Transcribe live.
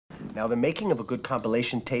Now, the making of a good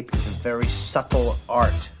compilation tape is a very subtle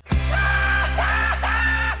art.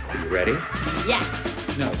 Are you ready? Yes.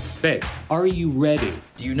 No, babe, are you ready?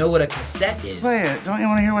 Do you know what a cassette is? Play it. Don't you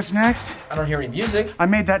want to hear what's next? I don't hear any music. I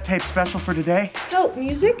made that tape special for today. Dope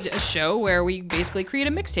music? A show where we basically create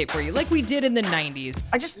a mixtape for you, like we did in the 90s.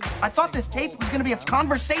 I thought this tape was going to be a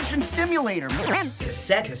conversation stimulator.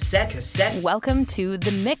 Cassette. Welcome to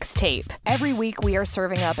The Mixtape. Every week we are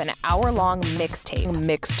serving up an hour-long mixtape.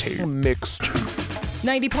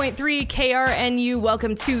 90.3 KRNU,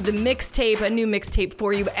 welcome to The Mixtape, a new mixtape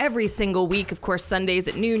for you every single week. Of course, Sundays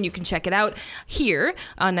at noon, you can check it out here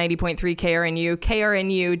on 90.3 KRNU,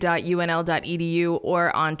 krnu.unl.edu,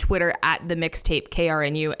 or on Twitter at The Mixtape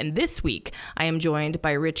KRNU. And this week, I am joined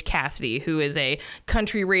by Ritch Cassidy, who is a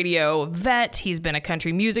country radio vet. He's been a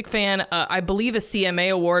country music fan, I believe a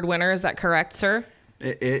CMA award winner. Is that correct, sir?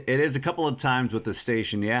 It is a couple of times with the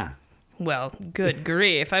station, yeah. Well, good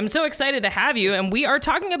grief. I'm so excited to have you, and we are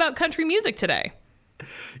talking about country music today.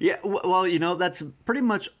 Yeah, well, that's pretty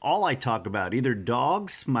much all I talk about. Either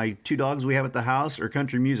dogs, my 2 dogs we have at the house, or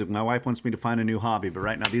country music. My wife wants me to find a new hobby, but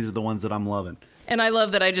right now these are the ones that I'm loving. And I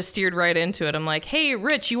love that I just steered right into it. I'm like, hey,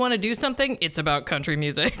 Rich, you want to do something? It's about country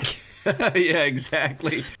music. Yeah,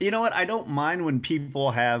 exactly. You know what? I don't mind when people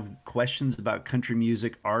have questions about country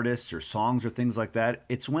music artists or songs or things like that.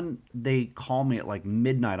 It's when they call me at like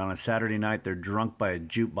midnight on a Saturday night. They're drunk by a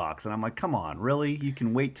jukebox. And I'm like, come on, really? You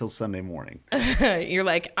can wait till Sunday morning. You're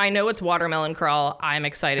like, I know it's Watermelon Crawl. I'm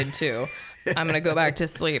excited too. I'm going to go back to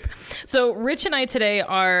sleep. So Rich and I today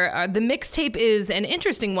are, the mixtape is an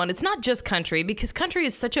interesting one. It's not just country, because country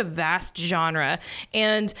is such a vast genre,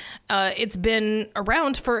 and it's been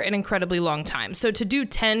around for an incredibly long time. So to do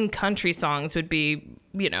 10 country songs would be,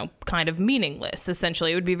 kind of meaningless.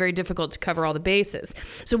 Essentially, it would be very difficult to cover all the bases.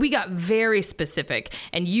 So we got very specific,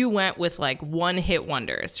 and you went with like one-hit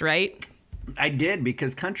wonders, right? I did,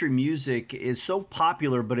 because country music is so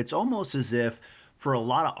popular, but it's almost as if for a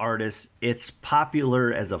lot of artists, it's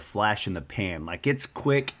popular as a flash in the pan. Like, it's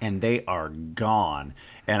quick and they are gone.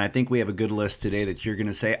 And I think we have a good list today that you're going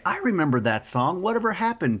to say, I remember that song. Whatever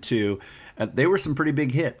happened to? They were some pretty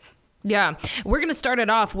big hits. Yeah, we're going to start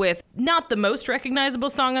it off with not the most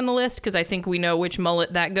recognizable song on the list, because I think we know which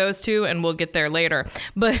mullet that goes to, and we'll get there later.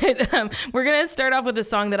 But we're going to start off with a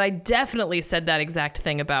song that I definitely said that exact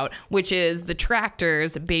thing about, which is the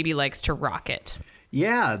Tractors' Baby Likes to Rock It.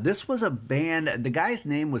 Yeah, this was a band. The guy's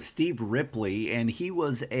name was Steve Ripley, and he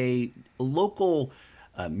was a local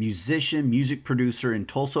musician, music producer in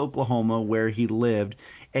Tulsa, Oklahoma, where he lived.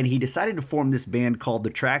 And he decided to form this band called the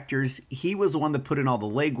Tractors. He was the one that put in all the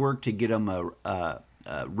legwork to get him a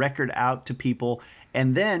record out to people.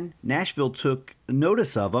 And then Nashville took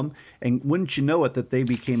notice of them. And wouldn't you know it, that they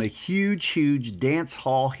became a huge dance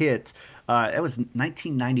hall hit. That was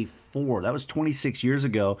 1994. That was 26 years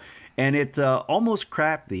ago. And it almost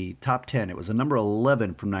cracked the top 10. It was a number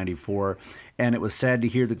 11 from 94. And it was sad to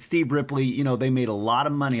hear that Steve Ripley, they made a lot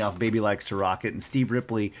of money off Baby Likes to Rock It. And Steve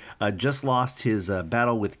Ripley just lost his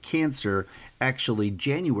battle with cancer, actually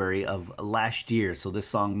January of last year. So this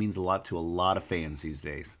song means a lot to a lot of fans these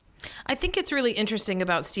days. I think it's really interesting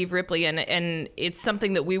about Steve Ripley, and it's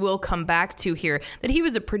something that we will come back to here, that he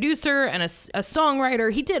was a producer and a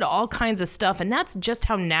songwriter. He did all kinds of stuff, and that's just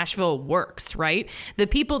how Nashville works, right? The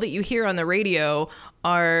people that you hear on the radio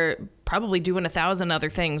are probably doing 1,000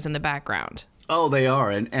 other things in the background. Oh, they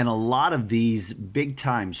are. And a lot of these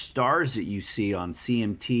big-time stars that you see on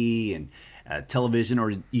CMT and television,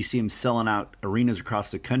 or you see them selling out arenas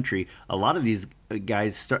across the country, a lot of these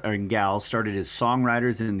guys and gals started as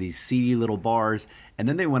songwriters in these seedy little bars, and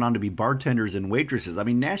then they went on to be bartenders and waitresses. I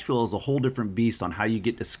mean, Nashville is a whole different beast on how you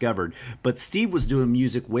get discovered. But Steve was doing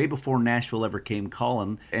music way before Nashville ever came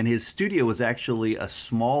calling, and his studio was actually a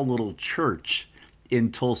small little church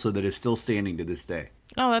in Tulsa that is still standing to this day.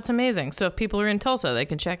 Oh, that's amazing. So if people are in Tulsa, they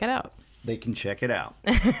can check it out. They can check it out.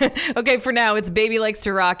 Okay, for now, it's Baby Likes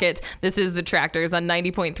to Rock It. This is the Tractors on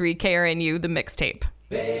 90.3 KRNU, the mixtape.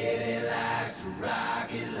 Baby likes to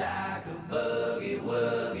rock it like a boogie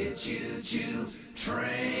woogie choo-choo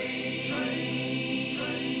train.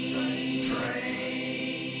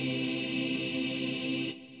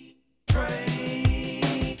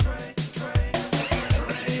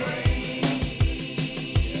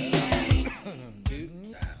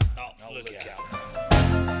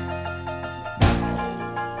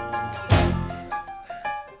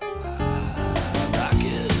 Rock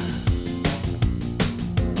it.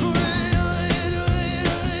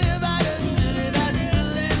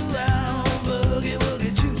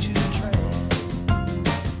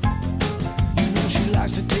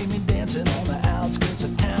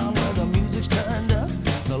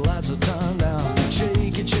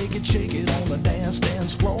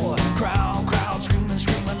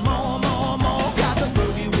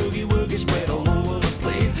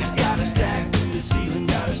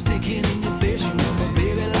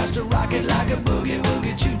 rock it like a boogie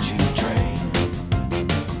woogie choo-choo train.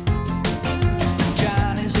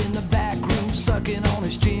 Johnny's in the back room sucking on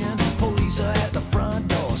his gin. Police are at the front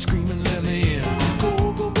door screaming, let me in.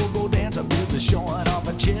 Go, go, go, go dance. A bitch is showing off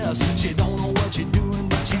her chest. She don't know what she's doing,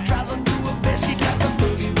 but she tries to do her best. She got the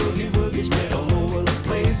boogie, boogie, boogie spread all over the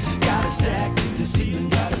place. Got it stacked to the ceiling,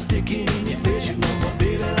 got it sticking in your face. You know my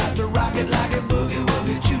baby likes to rock it like a boogie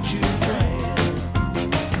woogie choo-choo train.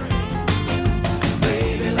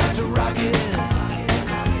 Baby likes to rock it.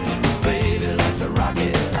 Baby likes to rock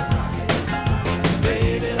it.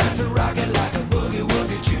 Baby likes to rock it like a boogie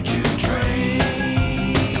woogie choo-choo train.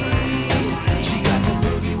 She got the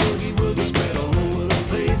boogie woogie woogie spread all over the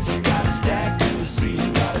place. Got it stacked to the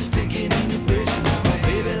ceiling, got it sticking in your face. You know my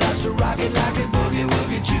baby likes to rock it like a boogie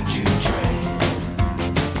woogie choo-choo train.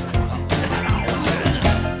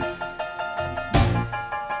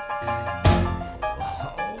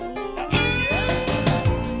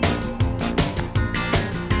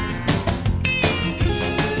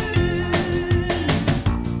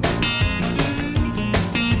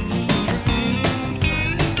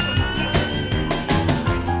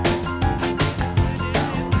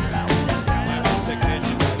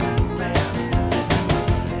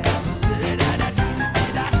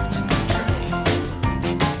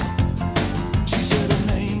 She said her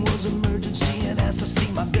name was emergency and asked to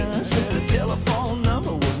see my gun. Said her telephone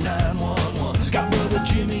number was 911. Got brother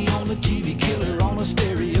Jimmy on the TV, killer on a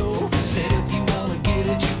stereo. Said if you wanna get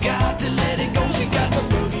it, you got to let it go. She got the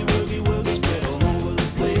boogie woogie woogie spread all over the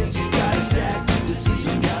place. You got it stacked to the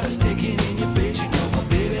ceiling, got it sticking in your face. You know my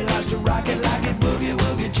baby likes to rock it like a boogie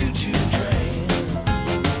woogie choo-choo train.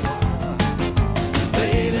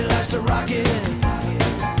 Baby likes to rock it.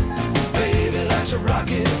 Baby likes to rock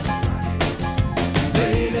it.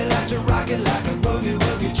 Baby likes to rock it like a boogie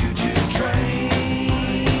woogie choo-choo train.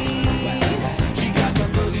 She got the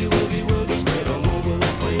boogie woogie woogie spread all over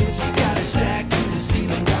the place. Got it stacked to the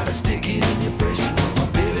ceiling, got it sticking in your face. You know my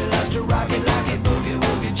baby likes to rock it like a boogie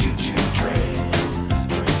woogie choo-choo train.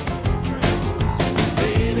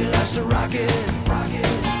 Baby likes to rock it.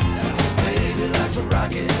 Baby likes to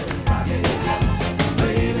rock it.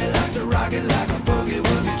 Baby likes to rock it like a boogie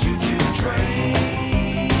woogie choo-choo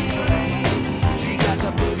train. She got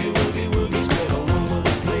the boogie woogie woogie spread all over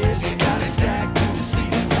the place. Got it stacked to the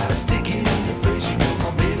ceiling, got it sticking in your face. You know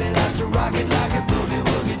my baby likes to rock it like a boogie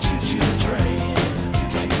woogie choo-choo train.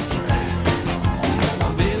 My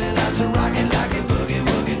baby likes to rock it like a boogie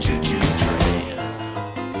woogie choo-choo train.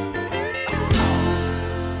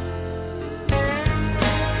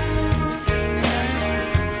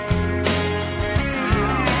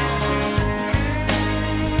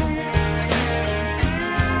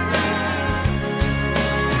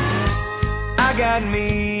 I got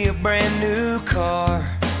me a brand new car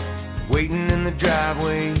waiting in the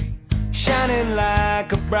driveway, shining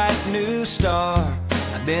like a bright new star.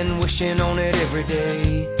 I've been wishing on it every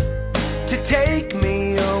day to take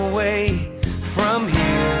me away from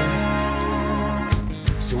here.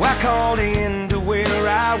 So I called in to where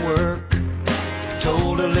I work,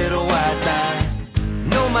 told a little white lie.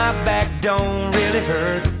 No, my back don't really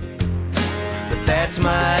hurt, but that's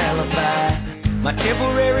my alibi, my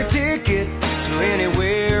temporary ticket to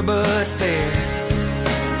anywhere but there.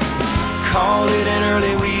 Call it an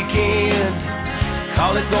early weekend,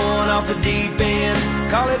 call it going off the deep end,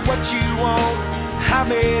 call it what you want, I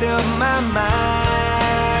made up my mind.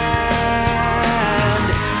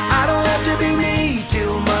 I don't have to be me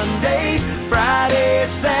till Monday, Friday,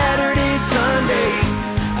 Saturday, Sunday.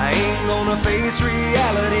 I ain't gonna face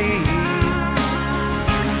reality.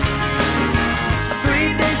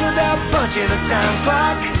 3 days without punching a time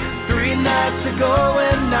clock, 3 nights of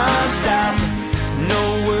going non-stop, no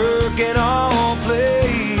work and all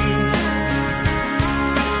play.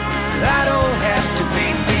 I don't have to be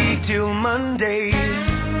me till Monday.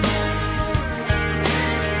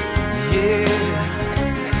 Yeah,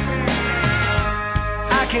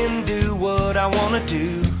 I can do what I wanna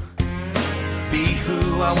do, be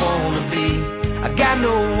who I wanna be. I got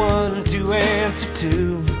no one to answer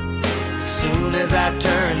to. Soon as I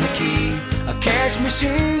turn the key, a cash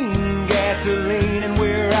machine, gasoline, and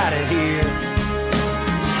we're out of here.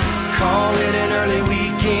 Call it an early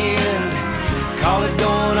weekend, call it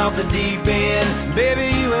going off the deep end. Baby,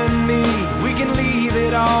 you and me, we can leave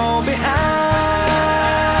it all behind.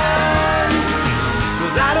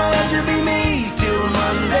 'Cause I don't have to be me till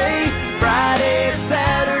Monday, Friday,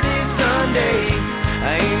 Saturday, Sunday.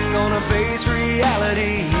 I ain't gonna face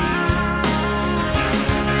reality.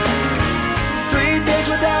 3 days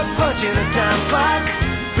without punching a time clock,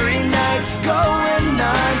 3 nights going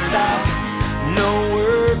non-stop, no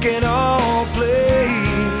work and all play.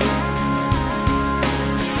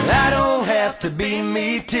 have to be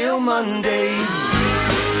me till Monday.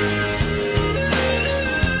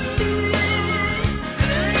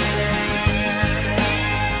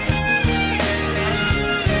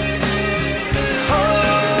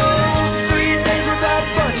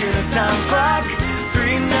 Time clock,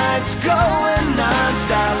 3 nights going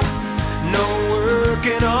non-stop, no work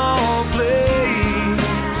and all play.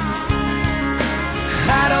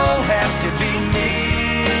 I don't have to be me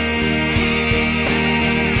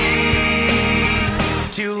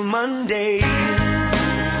till Monday. I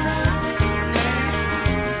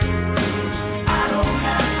don't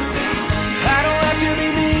have to be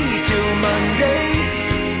me till Monday.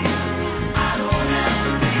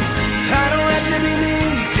 I don't have to be me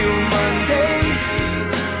till Monday.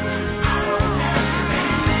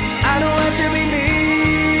 I don't have to be me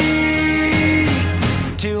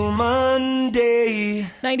till Monday.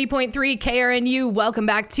 90.3 KRNU, welcome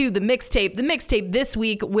back to The Mixtape. The Mixtape this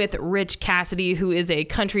week with Ritch Cassidy, who is a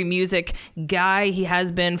country music guy. He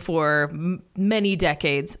has been for many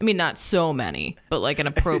decades. I mean, not so many, but like an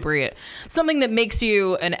appropriate, something that makes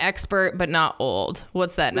you an expert, but not old.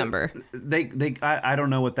 What's that number? I don't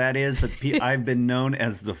know what that is, but I've been known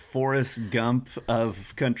as the Forrest Gump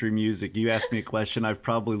of country music. You ask me a question, I've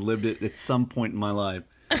probably lived it at some point in my life.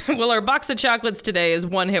 Well, our box of chocolates today is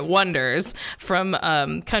one-hit wonders from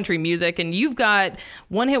country music, and you've got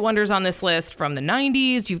one-hit wonders on this list from the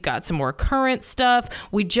 90s. You've got some more current stuff.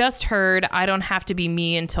 We just heard I Don't Have to Be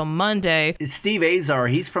Me Until Monday. Steve Azar,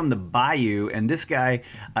 he's from the Bayou, and this guy,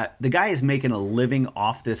 the guy is making a living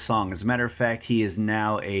off this song. As a matter of fact, he is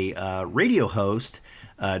now a radio host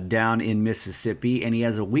down in Mississippi, and he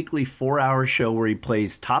has a weekly 4-hour show where he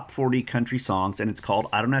plays top 40 country songs, and it's called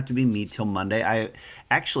I Don't Have to Be Me Till Monday. I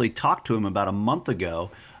actually talked to him about a month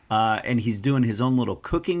ago, and he's doing his own little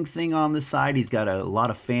cooking thing on the side. He's got a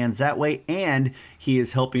lot of fans that way, and he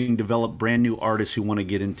is helping develop brand new artists who want to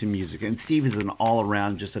get into music. And Steve is an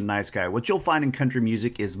all-around, just a nice guy. What you'll find in country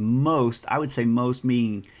music is I would say most,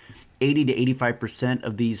 meaning 80 to 85%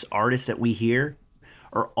 of these artists that we hear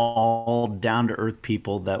are all down-to-earth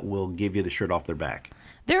people that will give you the shirt off their back.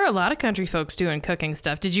 There are a lot of country folks doing cooking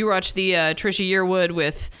stuff. Did you watch the Trisha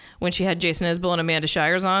Yearwood when she had Jason Isbell and Amanda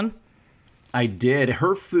Shires on? I did.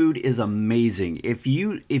 Her food is amazing. If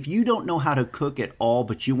you don't know how to cook at all,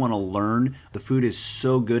 but you want to learn, the food is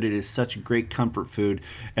so good. It is such great comfort food.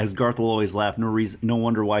 As Garth will always laugh, no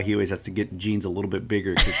wonder why he always has to get jeans a little bit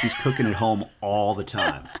bigger, because she's cooking at home all the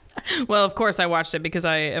time. Well, of course I watched it because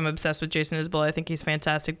I am obsessed with Jason Isbell. I think he's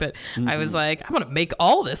fantastic, but I was like, I'm going to make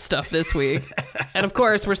all this stuff this week. And of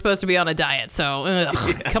course, we're supposed to be on a diet, so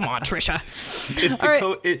come on, Trisha.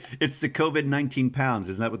 It's the COVID-19 pounds.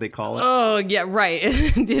 Isn't that what they call it? Oh, yeah, right.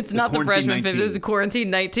 It's not the freshman 19. 50. It's Quarantine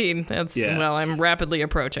 19. Well, I'm rapidly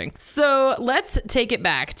approaching. So let's take it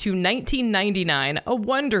back to 1999, a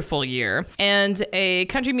wonderful year, and a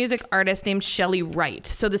country music artist named Shelley Wright.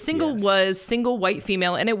 So the single was Single White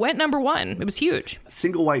Female, and it went #1. It was huge.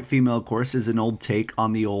 Single White Female, of course, is an old take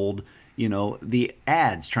on the old, the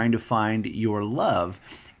ads trying to find your love.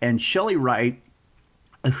 And Shelley Wright,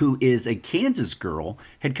 who is a Kansas girl,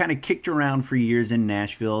 had kind of kicked around for years in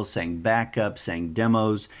Nashville, sang backup, sang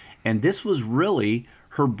demos, and this was really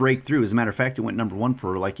her breakthrough. As a matter of fact, it went #1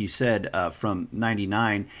 for her, like you said, from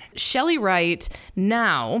 99. Shelley Wright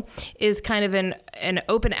now is kind of an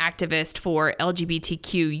open activist for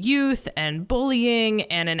LGBTQ youth and bullying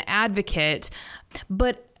and an advocate.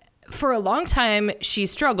 But for a long time, she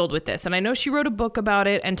struggled with this. And I know she wrote a book about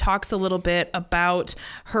it and talks a little bit about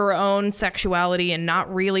her own sexuality and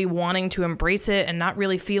not really wanting to embrace it and not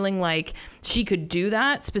really feeling like she could do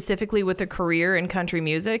that, specifically with a career in country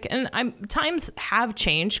music. And times have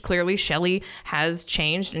changed. Clearly, Shelley has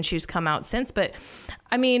changed and she's come out since. But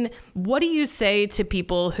I mean, what do you say to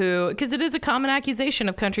people who, because it is a common accusation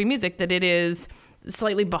of country music that it is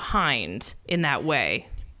slightly behind in that way?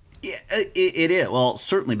 Yeah, it is. Well,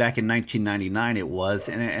 certainly back in 1999 it was.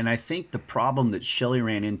 And I think the problem that Shelley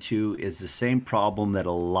ran into is the same problem that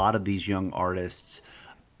a lot of these young artists,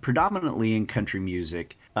 predominantly in country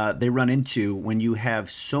music, they run into when you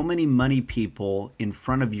have so many money people in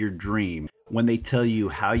front of your dream, when they tell you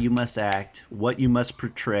how you must act, what you must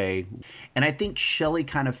portray. And I think Shelley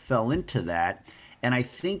kind of fell into that. And I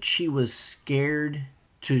think she was scared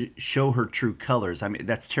to show her true colors. I mean,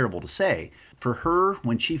 that's terrible to say. For her,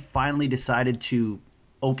 when she finally decided to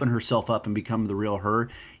open herself up and become the real her,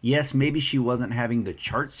 yes, maybe she wasn't having the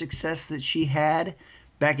chart success that she had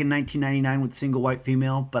back in 1999 with Single White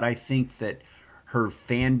Female, but I think that her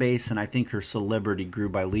fan base and I think her celebrity grew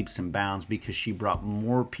by leaps and bounds because she brought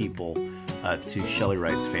more people to Shelly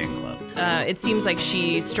Wright's fan club. It seems like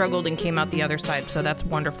she struggled and came out the other side, so that's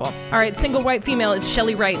wonderful. All right, single white female, it's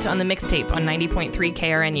Shelly Wright on the Mixtape on 90.3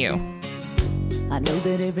 KRNU. I know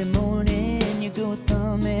that every morning you go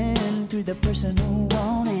thumbing through the personal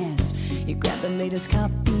wall ads. You grab the latest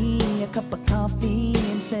copy, a cup of coffee,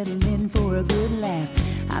 and settle in for a good laugh.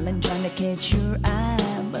 I've been trying to catch your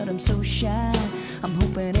eye, but I'm so shy. I'm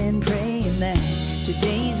hoping and praying that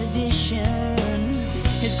today's edition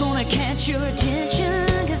is gonna catch your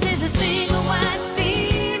attention, 'cause there's a single white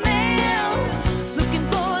female looking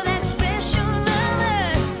for that special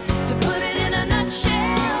lover to put it in a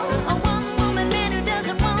nutshell. A one-woman man who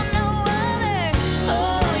doesn't want no other.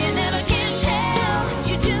 Oh, you never can tell.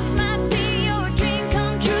 She just might be your dream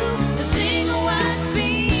come true. The single white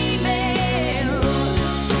female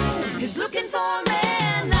is looking for a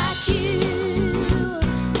man like you.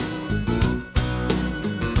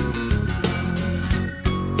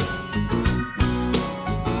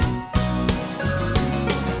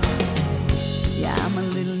 Yeah, I'm a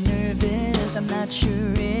little nervous. I'm not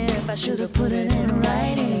sure if I should have put it in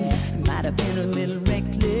writing. It might have been a little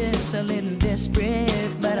reckless, a little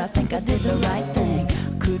desperate, but I think I did the right thing.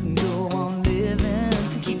 Couldn't go on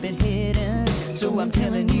living, keep it hidden, so I'm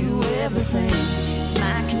telling you everything. It's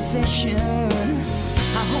my confession.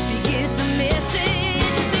 I hope you get the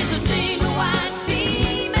message. There's a single white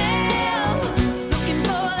female looking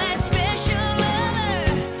for that special lover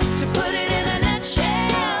to put it in a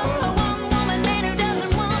nutshell. A one-woman man who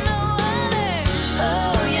doesn't want no other.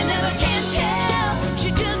 Oh, you never can tell. She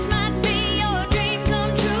just might be your dream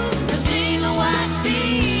come true. The single white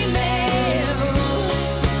female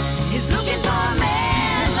is looking for a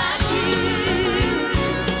man like you.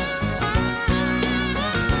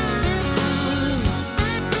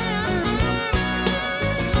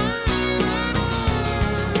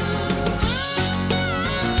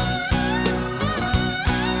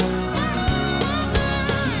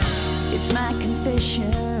 It's my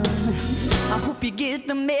confession. I hope you get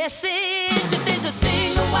the message. That there's a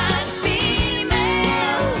single white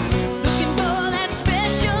female looking for that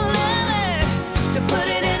special lover to put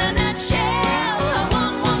it in a nutshell. A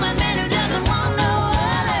one-woman man who doesn't want no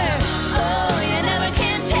other. Oh, you never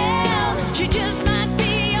can tell. She just might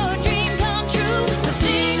be your dream come true. The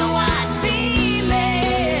single white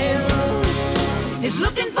female is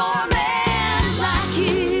looking for a man like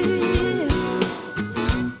you.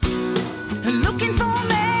 Looking for a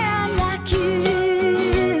man like you.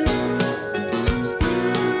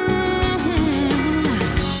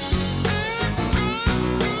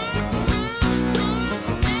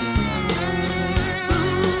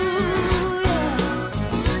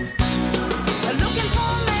 Looking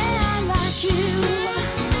for a man like you.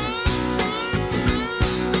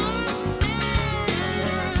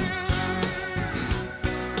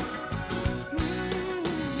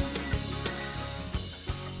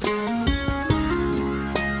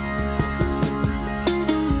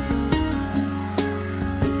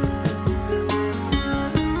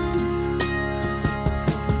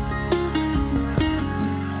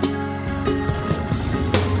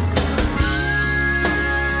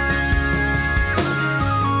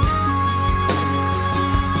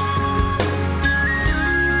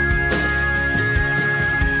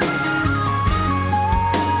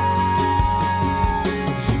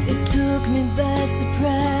 It took me by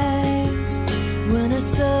surprise when I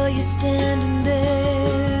saw you standing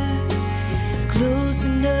there, close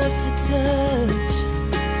enough to touch,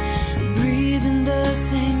 breathing the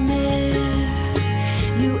same air.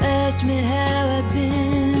 You asked me how I'd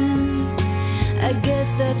been. I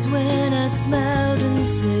guess that's when I smiled and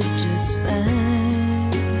said just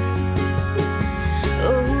fine.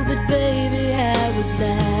 Oh, but baby, I was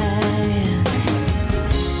lying.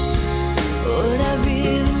 What I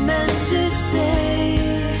really meant to say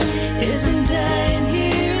is I'm dying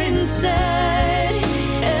here inside,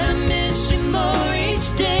 and I miss you more each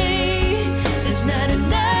day. There's not a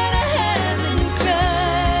night I haven't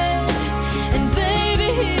cried, and baby,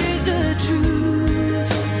 here's the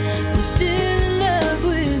truth. I'm still in love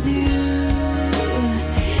with you.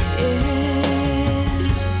 Yeah.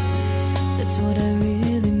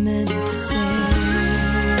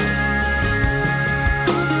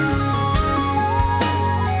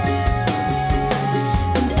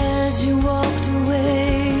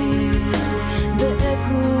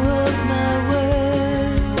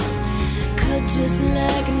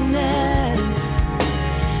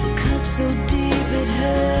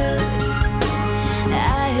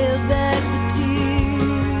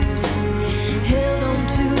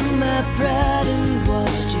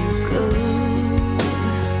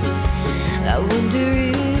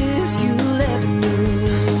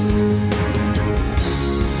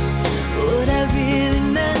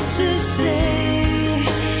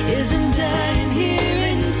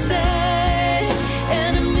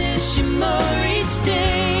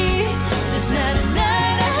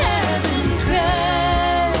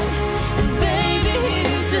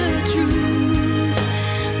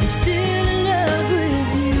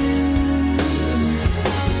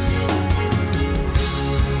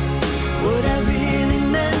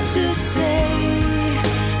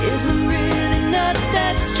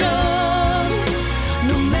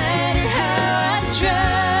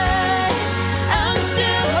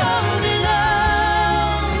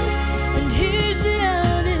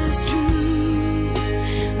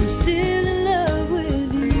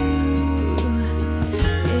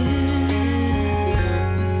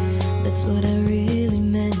 That's what I really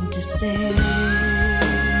meant to say.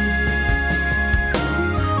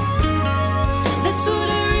 That's what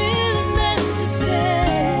I really meant to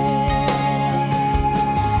say.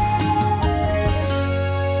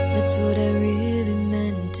 That's what I really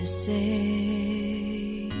meant to say.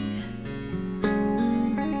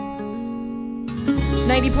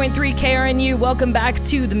 90.3 KRNU, welcome back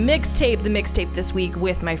to the Mixtape. The Mixtape this week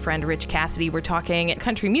with my friend Ritch Cassidy. We're talking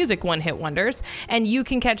country music one-hit wonders, and you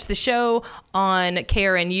can catch the show on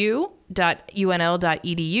krnu.unl.edu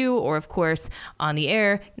or, of course, on the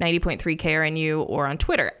air, 90.3 KRNU, or on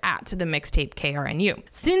Twitter, at the Mixtape KRNU.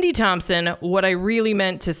 Cindy Thompson, What I Really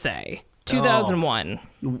Meant to Say, 2001.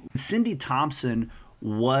 Cindy Thompson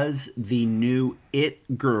was the new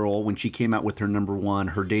it girl when she came out with her number one,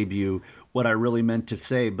 her debut, What I Really Meant to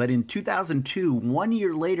Say. But in 2002, 1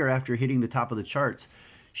 year later after hitting the top of the charts,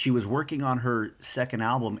 she was working on her second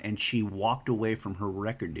album and she walked away from her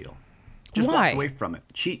record deal. Just Why? walked away from it.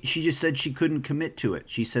 She just said she couldn't commit to it.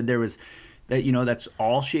 She said there was that, that's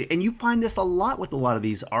all she, and you find this a lot with a lot of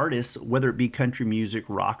these artists, whether it be country music,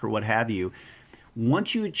 rock, or what have you.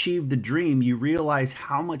 Once you achieve the dream, you realize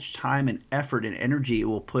how much time and effort and energy it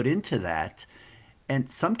will put into that. And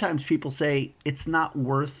sometimes people say it's not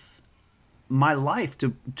worth my life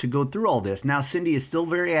to go through all this. Now, Cindy is still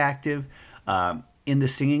very active in the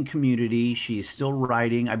singing community. She is still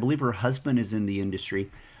writing. I believe her husband is in the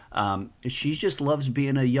industry. She just loves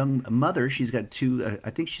being a young mother. She's got I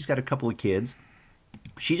think she's got a couple of kids.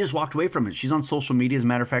 She just walked away from it. She's on social media. As a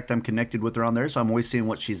matter of fact, I'm connected with her on there, so I'm always seeing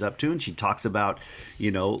what she's up to. And she talks about,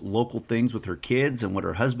 local things with her kids and what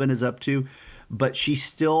her husband is up to. But she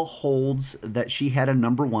still holds that she had a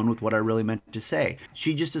number one with What I Really Meant to Say.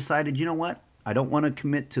 She just decided, you know what? I don't want to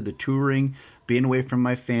commit to the touring, being away from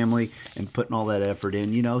my family, and putting all that effort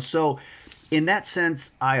in, So in that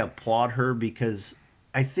sense, I applaud her because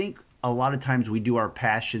I think a lot of times we do our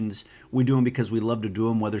passions, we do them because we love to do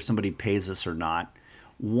them, whether somebody pays us or not.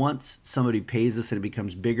 Once somebody pays us and it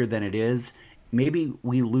becomes bigger than it is, maybe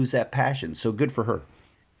we lose that passion. So good for her.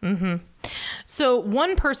 Mm-hmm. So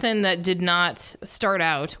one person that did not start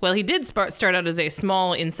out, well, he did start out as a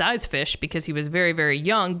small in size fish because he was very, very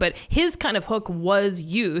young, but his kind of hook was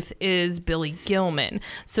youth, is Billy Gilman.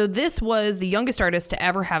 So this was the youngest artist to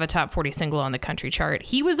ever have a top 40 single on the country chart.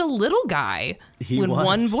 He was a little guy when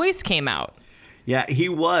One Voice came out. Yeah, he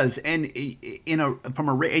was. And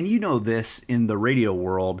and you know this in the radio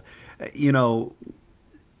world,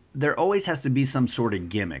 there always has to be some sort of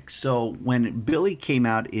gimmick. So when Billy came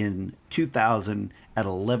out in 2000 at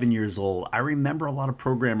 11 years old, I remember a lot of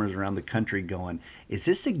programmers around the country going, is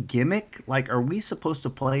this a gimmick? Like, are we supposed to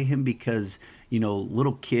play him because,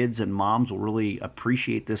 little kids and moms will really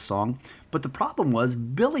appreciate this song? But the problem was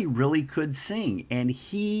Billy really could sing, and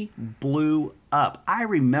he blew up. I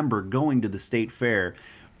remember going to the state fair.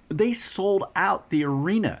 They sold out the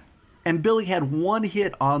arena, and Billy had one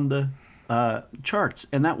hit on the charts,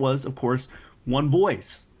 and that was, of course, One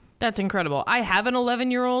Voice. That's incredible. I have an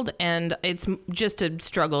 11-year-old, and it's just a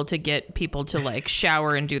struggle to get people to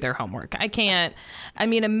shower and do their homework.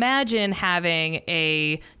 Imagine having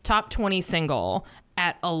a top 20 single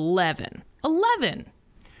at 11. 11.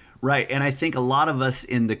 Right, and I think a lot of us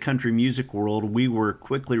in the country music world, we were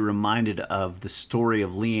quickly reminded of the story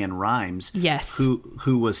of LeAnn Rimes. Yes.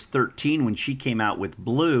 Who was 13 when she came out with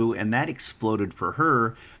Blue, and that exploded for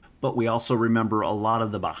her. But we also remember a lot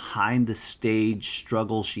of the behind-the-stage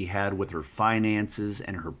struggle she had with her finances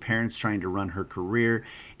and her parents trying to run her career.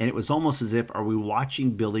 And it was almost as if, are we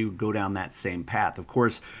watching Billy go down that same path? Of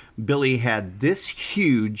course, Billy had this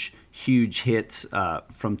huge hit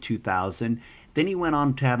from 2000. Then he went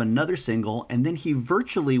on to have another single, and then he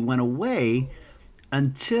virtually went away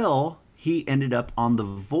until he ended up on The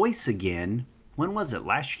Voice again. When was it?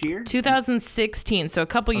 Last year? 2016. So a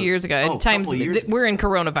couple years ago. We're in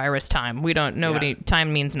coronavirus time. We don't. Nobody. Yeah.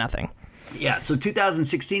 Time means nothing. Yeah. So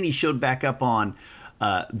 2016, he showed back up on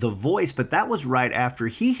The Voice, but that was right after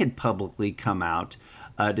he had publicly come out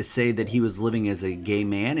to say that he was living as a gay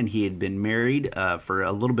man and he had been married for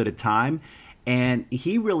a little bit of time. And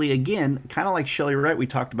he really, again, kind of like Shelley Wright we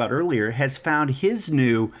talked about earlier, has found his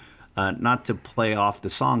new, not to play off the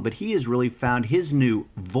song, but he has really found his new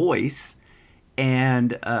voice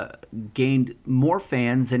and gained more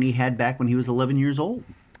fans than he had back when he was 11 years old.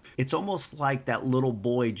 It's almost like that little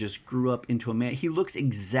boy just grew up into a man. He looks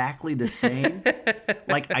exactly the same,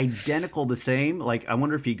 like identical the same. Like, I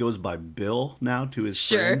wonder if he goes by Bill now to his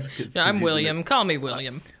friends. Sure. I'm William. Call me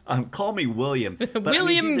William. Call me William. But,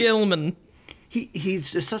 William Gilman.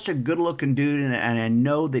 He's just such a good-looking dude, and I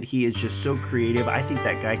know that he is just so creative. I think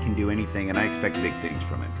that guy can do anything, and I expect big things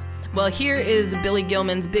from him. Well, here is Billy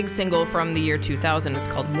Gilman's big single from the year 2000. It's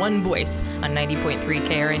called One Voice on 90.3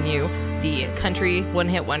 KRNU, the country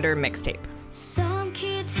one-hit wonder mixtape. Some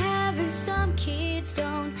kids have and some kids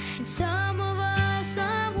don't, and some of us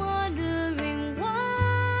are wondering why.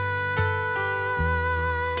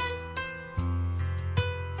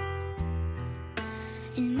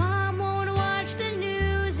 And Mom won't watch the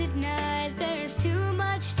news at night. There's too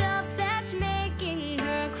much stuff that's making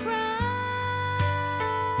her cry.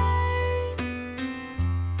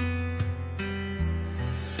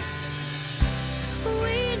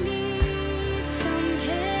 We need some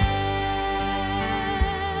help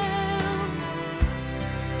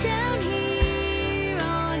down here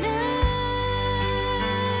on earth.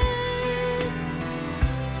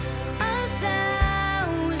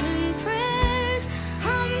 1,000 prayers,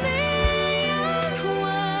 a million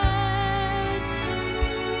words,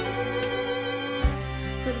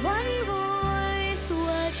 but one voice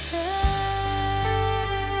was heard.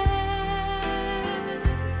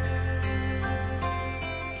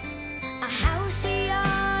 A house, a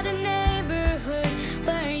yard, a neighborhood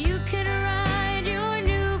where you can ride your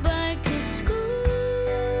new bike to school.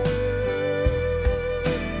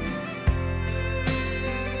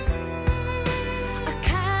 A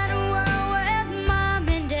kind of world where Mom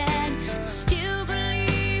and Dad still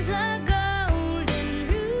believe the golden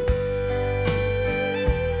rule.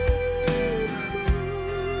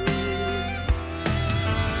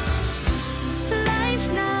 Life's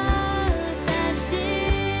not that simple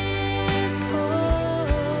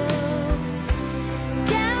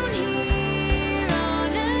down here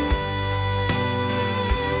on earth.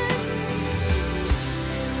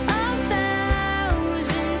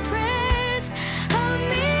 1,000 prayers, a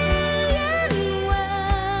million words,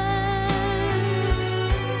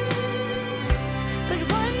 but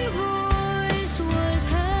one voice was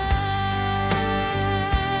heard.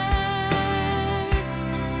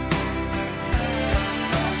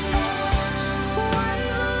 One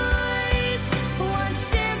voice, one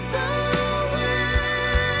simple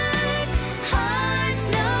word. Hearts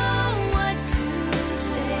know what to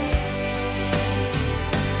say.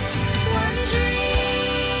 One dream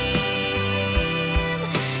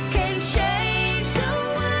can change the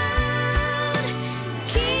world.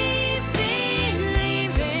 Keep believing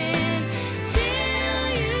till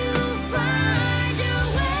you find your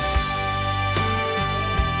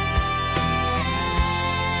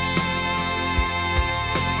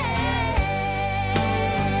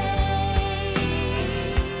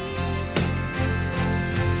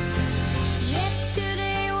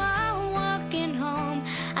Yesterday while walking home,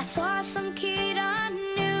 I saw some kid on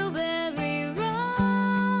Newberry Road.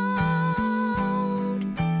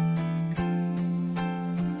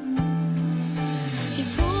 He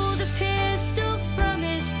pulled a pistol from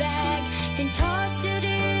his bag and tossed it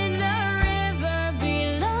in the river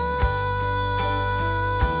below.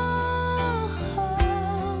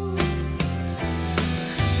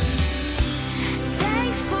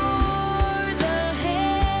 Thanks for the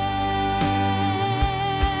help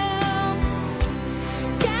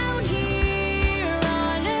down here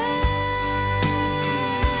on earth.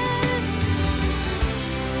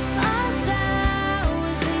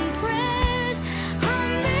 1,000 prayers, a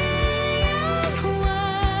million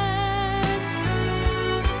words,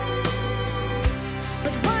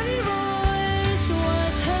 but one voice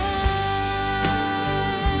was heard.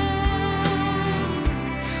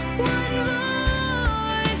 One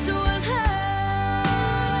voice was heard.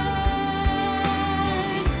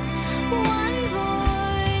 One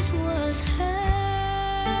voice was heard.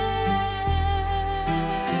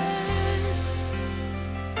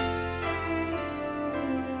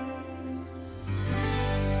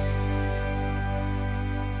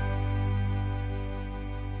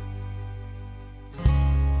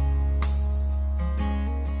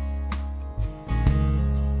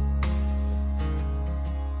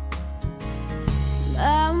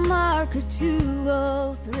 Mile marker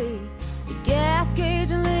 203, the gas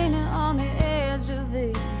gauge leaning on the edge of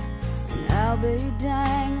it. And I'll be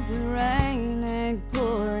dang if the rain ain't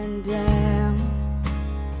pouring down.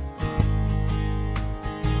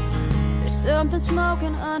 There's something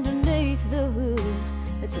smoking underneath the hood.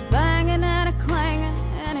 It's a banging and a clanging,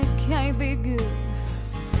 and it can't be good.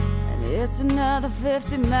 And it's another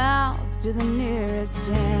 50 miles to the nearest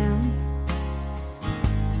town.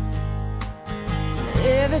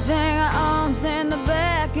 Everything I own's in the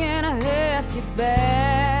back in a hefty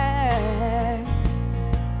bag.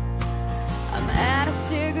 I'm out of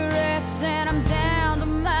cigarettes and I'm down to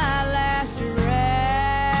my last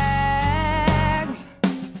rag.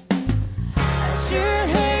 I sure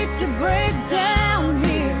hate to break down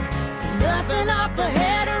here. Nothing up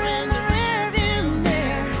ahead or in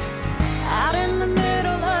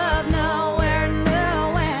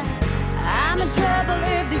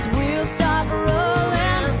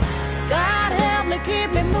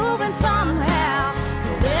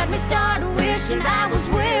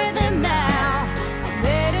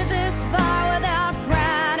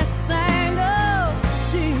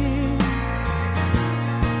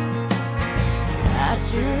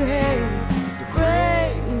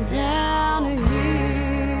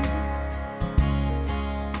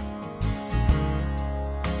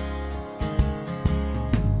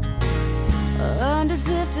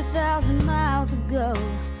 50,000 miles ago,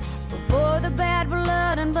 before the bad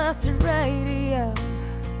blood and busted radio.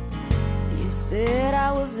 You said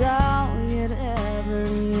I was all you'd ever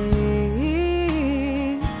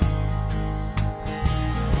need.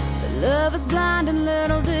 But love is blind and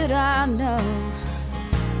little did I know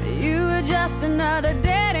you were just another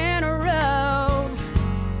dead end road,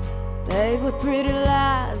 paved with pretty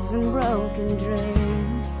lies and broken dreams.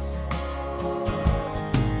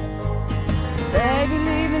 Baby,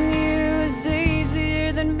 leaving you is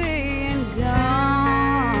easier than being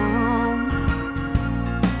gone.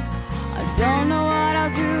 I don't know what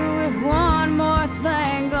I'll do if one more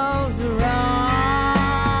thing goes wrong.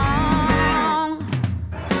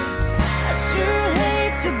 I sure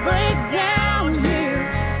hate to break down here,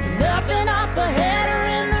 nothing up ahead or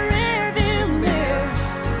in the rearview mirror,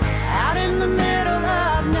 out in the middle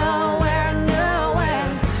of nowhere, nowhere.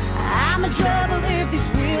 I'm in trouble if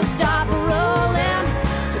these wheels stop rolling.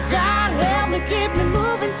 So God help me, keep me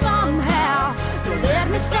moving somehow. Don't let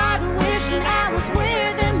me start wishing I was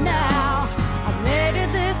with him now. I've made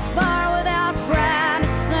it this far without crying a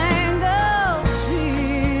single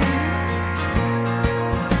tear.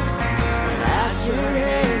 And I sure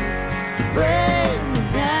hate to break me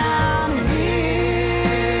down here.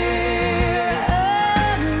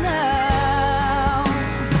 Oh no,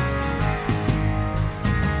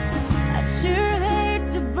 I sure hate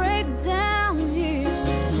to break down here.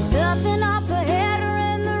 Nothing up ahead or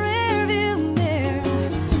in the rearview mirror,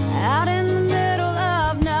 out in the middle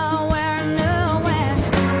of nowhere, nowhere.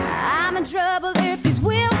 I'm in trouble if these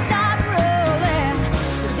wheels stop rolling.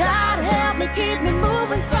 So God help me, keep me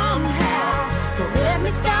moving somehow. Don't let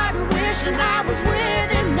me start wishing I was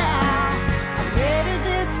with him now. I made it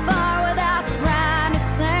this far without crying a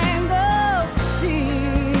single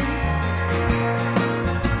tear.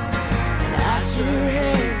 And I sure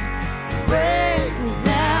hate to break me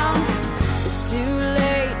down. It's too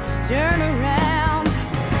late to turn around.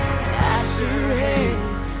 And I sure hate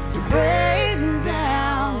to break me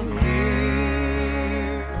down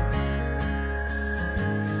here.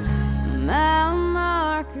 Mile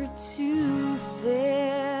marker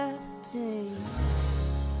 215.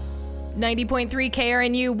 90.3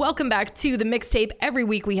 KRNU. Welcome back to the Mixtape. Every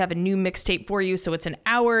week we have a new mixtape for you, so it's an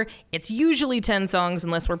hour. It's usually 10 songs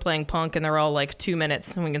unless we're playing punk and they're all like 2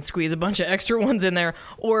 minutes and we can squeeze a bunch of extra ones in there.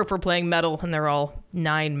 Or if we're playing metal and they're all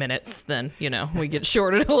 9 minutes, then, you know, we get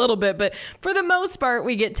shorted a little bit. But for the most part,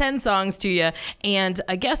 we get 10 songs to you. And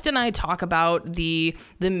a guest and I talk about the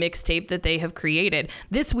mixtape that they have created.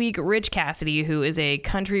 This week, Ritch Cassidy, who is a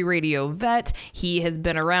country radio vet, he has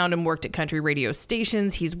been around and worked at country radio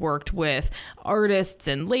stations. He's worked with artists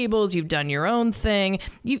and labels. You've done your own thing.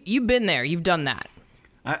 You've been there. You've done that.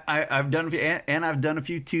 I've done a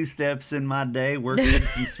few two-steps in my day, working in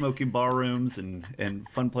some smoky bar rooms and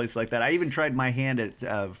fun places like that. I even tried my hand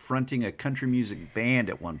at fronting a country music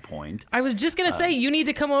band at one point. I was just gonna say, you need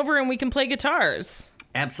to come over and we can play guitars.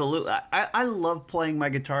 Absolutely. I love playing my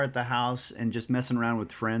guitar at the house and just messing around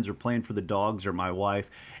with friends or playing for the dogs or my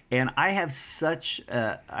wife. And I have such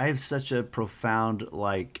a profound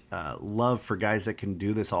love for guys that can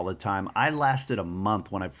do this all the time. I lasted a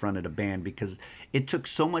month when I fronted a band because it took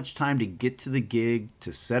so much time to get to the gig,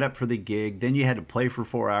 to set up for the gig. Then you had to play for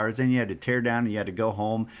 4 hours. Then you had to tear down and you had to go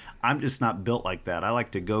home. I'm just not built like that. I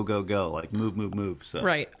like to go, like move, move, move. So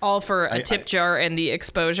right. All for a tip jar and the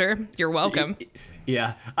exposure. You're welcome.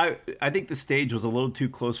 Yeah, I think the stage was a little too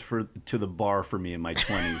close to the bar for me in my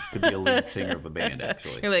 20s to be a lead singer of a band,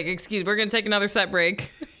 actually. You're like, excuse, we're going to take another set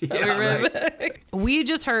break. Yeah, right. We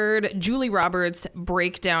just heard Julie Roberts'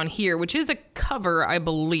 Breakdown Here, which is a cover, I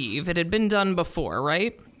believe. It had been done before,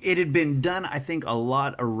 right? It had been done, I think, a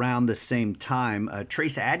lot around the same time.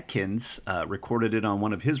 Trace Adkins recorded it on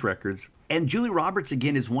one of his records. And Julie Roberts,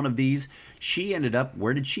 again, is one of these. She ended up,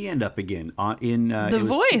 where did she end up again? The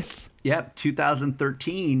Voice. Yep,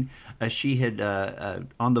 2013. She had,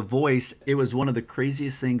 on The Voice, it was one of the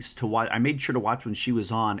craziest things to watch. I made sure to watch when she was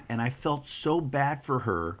on, and I felt so bad for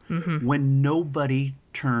her when nobody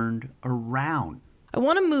turned around. I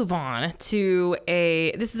want to move on to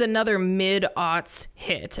this is another mid-aughts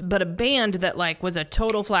hit, but a band that was a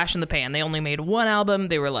total flash in the pan. They only made one album.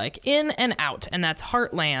 They were in and out, and that's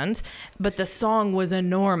Heartland. But the song was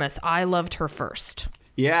enormous. I Loved Her First.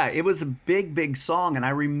 Yeah, it was a big, big song. And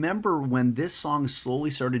I remember when this song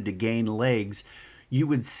slowly started to gain legs, you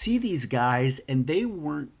would see these guys, and they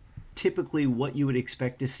weren't typically what you would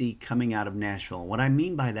expect to see coming out of Nashville. What I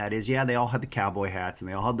mean by that is, yeah, they all had the cowboy hats, and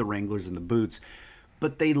they all had the Wranglers and the boots,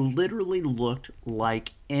 but they literally looked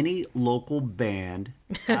like any local band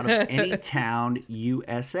out of any town,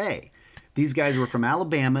 USA. These guys were from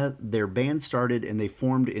Alabama. Their band started and they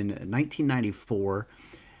formed in 1994.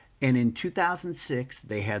 And in 2006,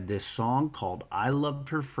 they had this song called I Loved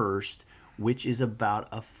Her First, which is about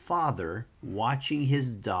a father watching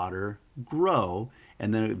his daughter grow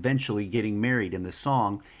and then eventually getting married in the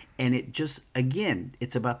song. And it just, again,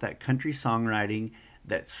 it's about that country songwriting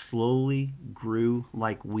that slowly grew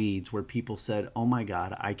like weeds, where people said, oh my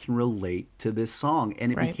God, I can relate to this song.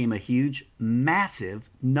 And it became a huge, massive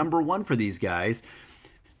 #1 for these guys,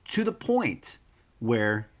 to the point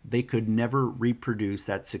where they could never reproduce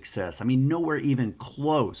that success. I mean, nowhere even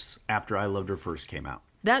close after I Loved Her First came out.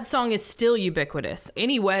 That song is still ubiquitous.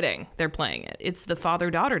 Any wedding, they're playing it. It's the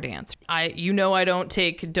father-daughter dance. I don't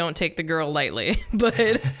take the girl lightly, but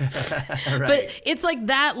but it's like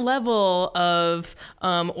that level of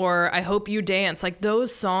or I Hope You Dance. Like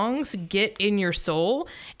those songs get in your soul,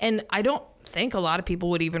 and I don't think a lot of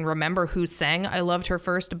people would even remember who sang I Loved Her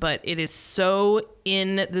First, but it is so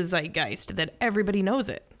in the zeitgeist that everybody knows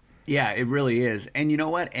it. Yeah, it really is. And you know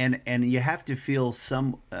what? And you have to feel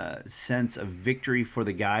some sense of victory for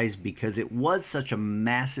the guys, because it was such a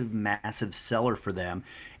massive, massive seller for them.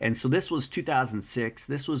 And so this was 2006.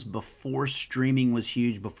 This was before streaming was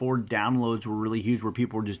huge, before downloads were really huge, where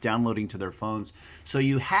people were just downloading to their phones. So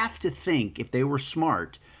you have to think, if they were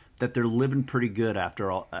smart, that they're living pretty good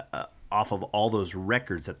after all, off of all those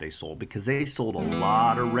records that they sold, because they sold a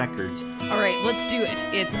lot of records. All right, let's do it.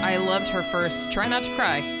 It's I Loved Her First. Try not to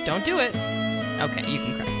cry. Don't do it. Okay, you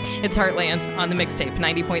can cry. It's Heartland on the Mixtape,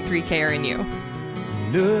 90.3 KRNU.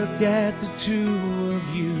 Look at the two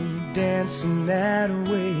of you dancing that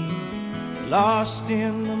way, lost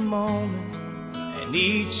in the moment and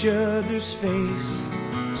each other's face.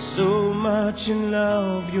 So much in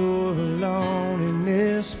love, you're alone in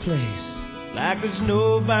this place, like there's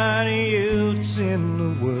nobody else in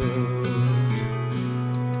the world.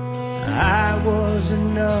 I was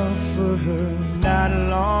enough for her not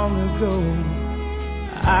long ago.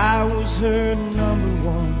 I was her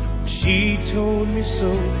 #1. She told me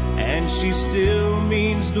so, and she still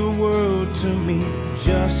means the world to me,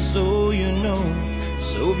 just so you know.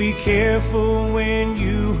 So be careful when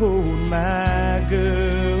you hold my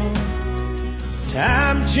girl.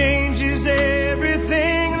 Time changes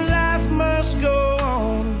everything, must go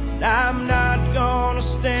on. I'm not gonna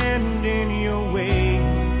stand in your way.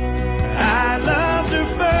 I loved her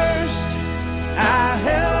first, I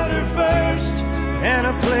held her first, and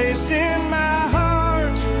a place in my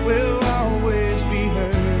heart will always be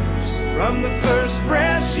hers. From the first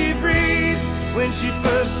breath she breathed, when she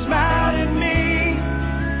first smiled at me,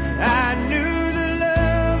 I knew the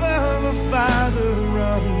love of a father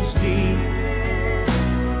runs deep.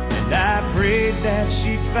 I prayed that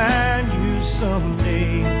she'd find you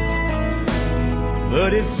someday,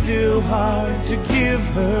 but it's still hard to give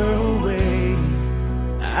her away.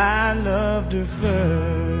 I loved her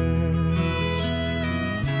first.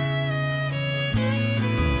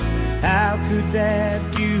 How could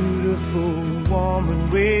that beautiful woman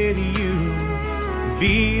with you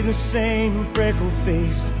be the same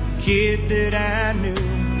freckle-faced kid that I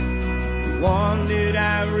knew? One that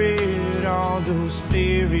I read all those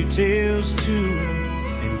fairy tales to,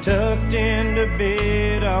 and tucked into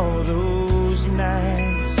bed all those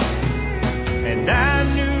nights. And I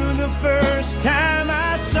knew the first time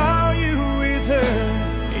I saw you with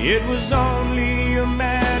her, it was only a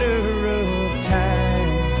matter of time.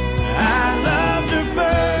 I loved her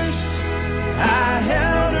first, I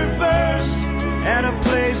held her first, and a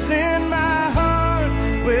place in my heart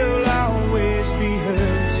will always be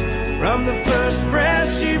hers. From the first breath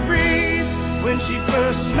she breathed, when she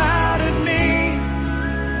first smiled at me,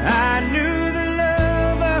 I knew the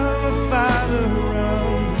love of a father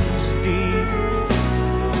runs deep.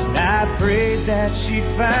 And I prayed that she'd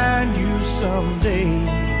find you someday,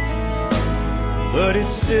 but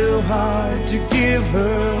it's still hard to give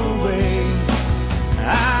her away.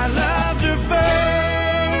 I loved her first.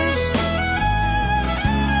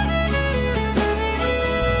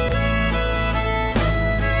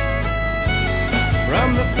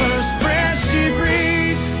 From the first breath she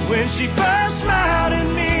breathed, when she first smiled at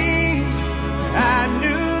me, I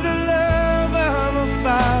knew the love of a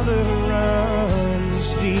father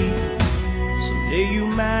runs deep. Someday you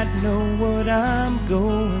might know what I'm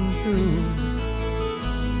going through,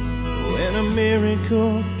 when a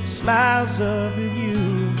miracle smiles up at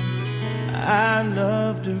you. I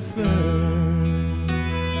loved her first.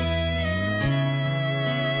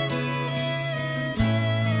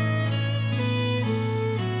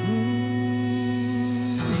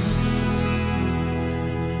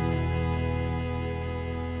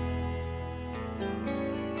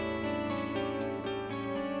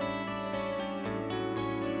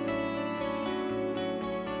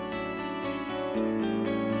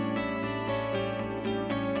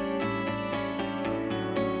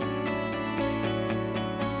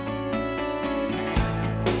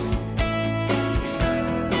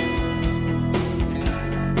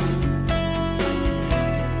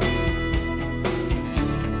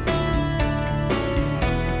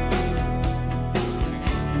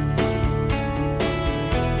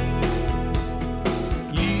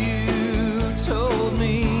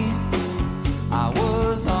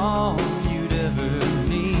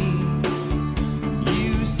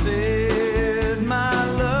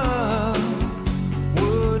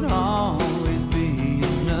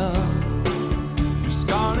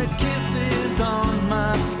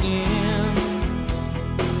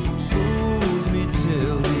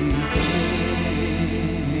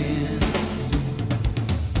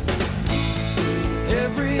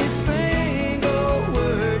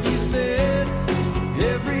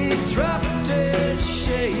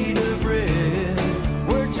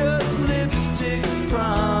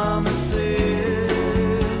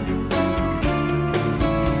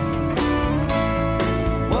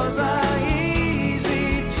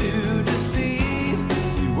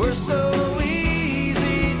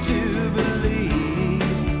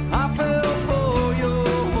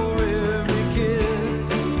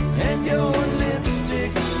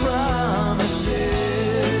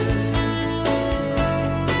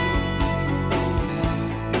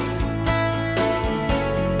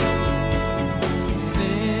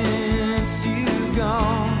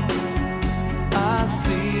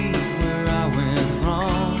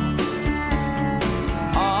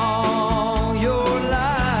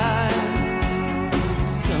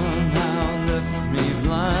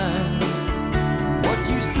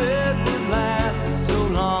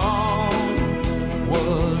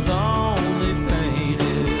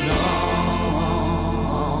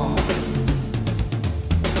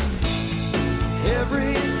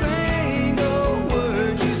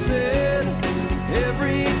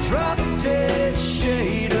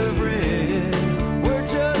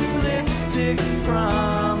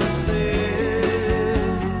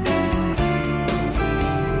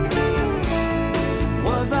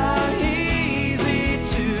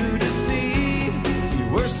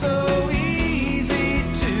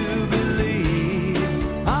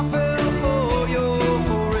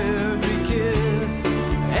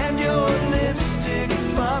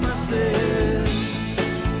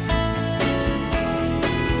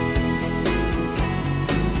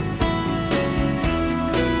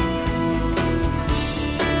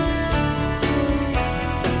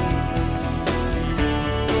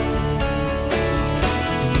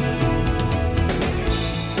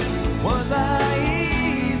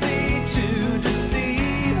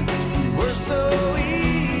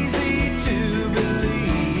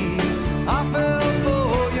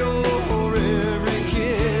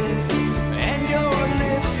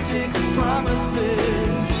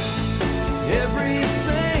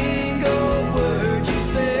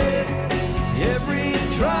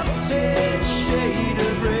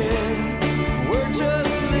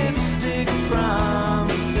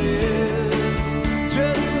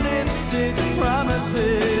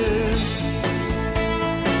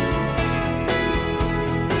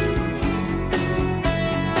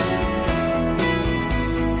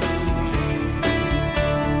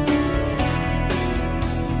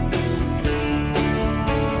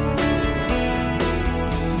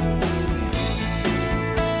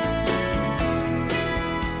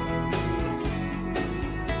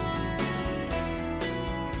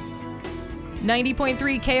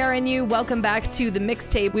 90.3 KRNU, welcome back to the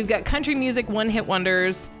Mixtape. We've got country music one-hit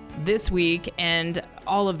wonders this week, and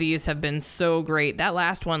all of these have been so great. That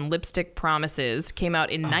last one, Lipstick Promises, came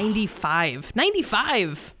out in 95.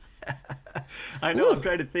 95! I know, I'm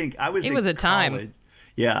trying to think. It was a time.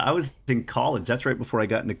 Yeah, I was in college. That's right before I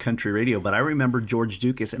got into country radio. But I remember George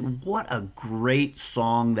Dukas, and what a great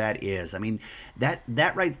song that is. I mean, that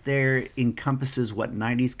right there encompasses what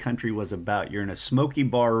 90s country was about. You're in a smoky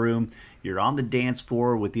bar room. You're on the dance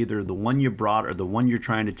floor with either the one you brought or the one you're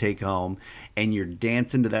trying to take home, and you're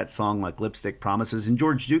dancing to that song like Lipstick Promises. And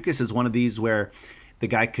George Dukas is one of these where the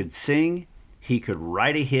guy could sing, he could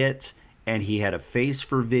write a hit, and he had a face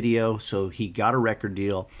for video, so he got a record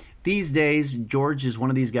deal. These days, George is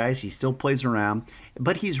one of these guys. He still plays around,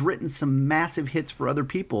 but he's written some massive hits for other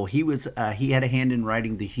people. He had a hand in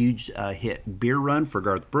writing the huge hit "Beer Run" for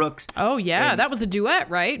Garth Brooks. Oh yeah, that was a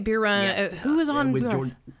duet, right? "Beer Run." Yeah. Who was on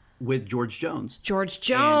with George Jones? George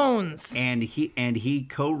Jones. And he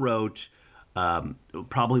co-wrote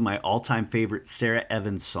probably my all-time favorite Sarah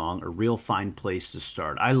Evans song, "A Real Fine Place to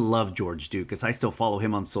Start." I love George Dukas. I still follow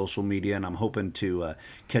him on social media, and I'm hoping to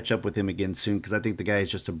catch up with him again soon because I think the guy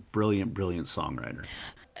is just a brilliant, brilliant songwriter.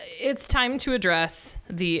 It's time to address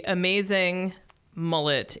the amazing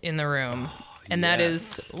mullet in the room. And that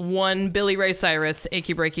is one Billy Ray Cyrus,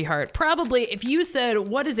 "Achy Breaky Heart." Probably, if you said,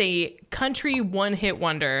 what is a country one-hit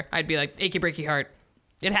wonder, I'd be like, "Achy Breaky Heart."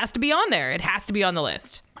 It has to be on there. It has to be on the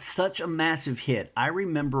list. Such a massive hit. I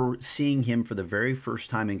remember seeing him for the very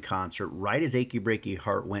first time in concert right as "Achy Breaky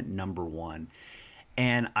Heart" went number one.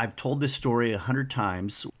 And I've told this story 100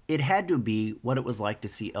 times. It had to be what it was like to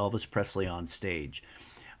see Elvis Presley on stage.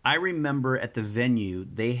 I remember at the venue,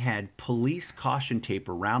 they had police caution tape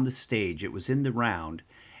around the stage. It was in the round.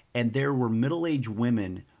 And there were middle-aged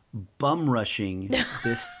women bum rushing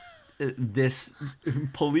this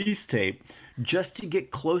police tape just to get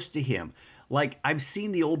close to him. Like, I've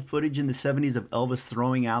seen the old footage in the 70s of Elvis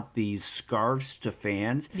throwing out these scarves to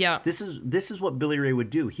fans. Yeah. This is what Billy Ray would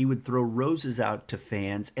do. He would throw roses out to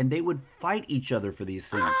fans, and they would fight each other for these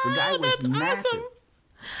things. The guy was massive. Awesome.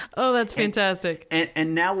 Oh, that's fantastic.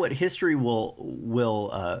 And now what history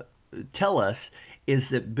will tell us is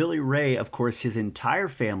that Billy Ray, of course, his entire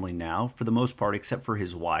family now, for the most part, except for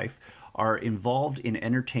his wife, are involved in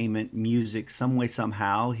entertainment, music, some way,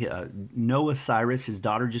 somehow. Noah Cyrus, his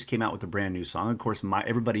daughter, just came out with a brand new song. Of course,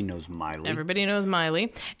 everybody knows Miley. Everybody knows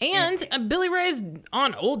Miley. And Billy Ray's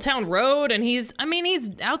on Old Town Road, and he's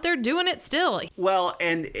out there doing it still. Well,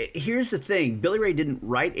 and here's the thing. Billy Ray didn't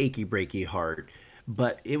write "Achy Breaky Heart,"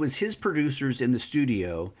 but it was his producers in the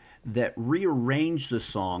studio that rearranged the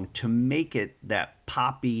song to make it that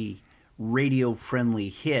poppy, radio-friendly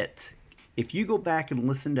hit. If you go back and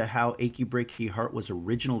listen to how "Achy Breaky Heart" was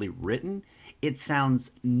originally written, it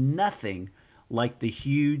sounds nothing like the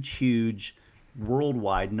huge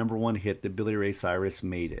worldwide number one hit that Billy Ray Cyrus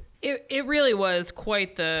made it. It really was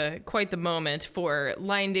quite the moment for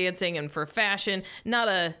line dancing and for fashion. Not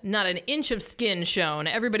an inch of skin shown.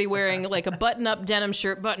 Everybody wearing like a button-up denim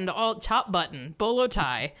shirt, buttoned all top button, bolo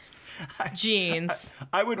tie. Jeans.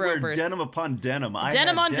 I would wear denim upon denim.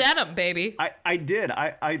 Denim on denim, baby. I did.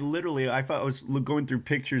 I literally, I was going through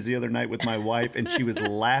pictures the other night with my wife, and she was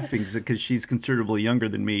laughing because she's considerably younger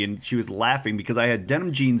than me, and she was laughing because I had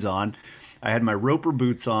denim jeans on. I had my Roper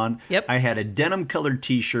boots on. Yep. I had a denim colored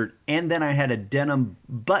t-shirt, and then I had a denim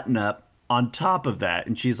button up on top of that.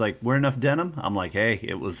 And she's like, "Wear enough denim?" I'm like, "Hey,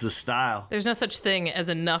 it was the style." There's no such thing as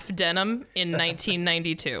enough denim in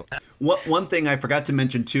 1992. One thing I forgot to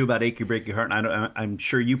mention too about "Achy Breaky Heart," and I'm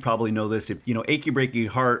sure you probably know this. "Achy Breaky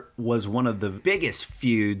Heart" was one of the biggest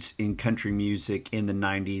feuds in country music in the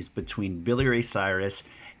 90s between Billy Ray Cyrus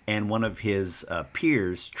and one of his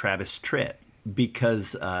peers, Travis Tritt.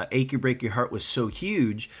 Because "Achy Breaky Heart" was so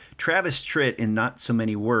huge, Travis Tritt, in not so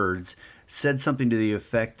many words, said something to the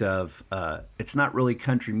effect of, "It's not really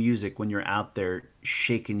country music when you're out there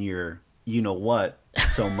shaking your you-know-what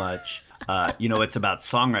so much. It's about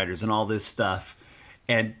songwriters and all this stuff."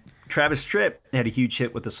 And Travis Tritt had a huge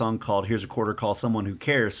hit with a song called "Here's a Quarter, Call Someone Who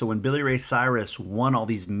Cares." So when Billy Ray Cyrus won all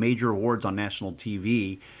these major awards on national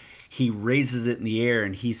TV, he raises it in the air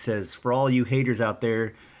and he says, "For all you haters out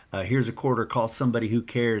there, here's a quarter, call somebody who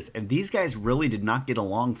cares." And these guys really did not get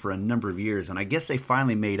along for a number of years, and I guess they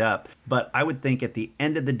finally made up. But I would think at the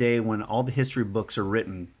end of the day, when all the history books are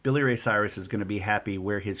written, Billy Ray Cyrus is going to be happy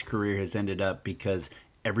where his career has ended up because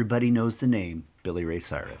everybody knows the name Billy Ray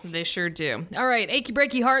Cyrus. They sure do. All right, "Achy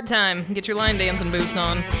Breaky Heart" time. Get your line dancing boots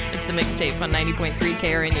on. It's the Mixtape on 90.3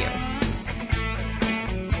 KRNU.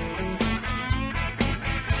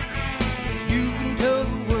 You can tell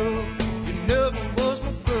the world you never was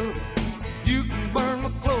my girl. You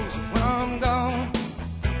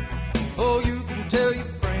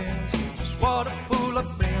roll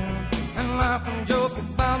up in and laugh and joke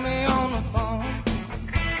about me on the phone.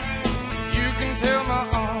 You can tell my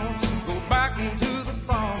arms go back into the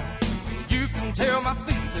phone. You can tell my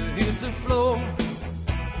feet to hit the floor.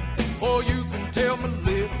 Or you can tell my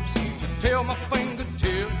lips to tell my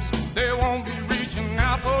fingertips they won't be reaching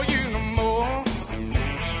out for you no more.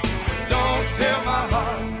 Don't tell my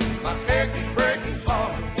heart, my achy, breaky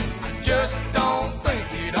heart, I just don't think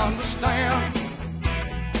he'd understand.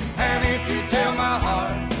 And if you tell my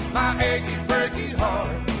heart, my achy, breaky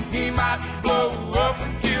heart, he might blow up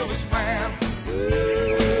and kill his man.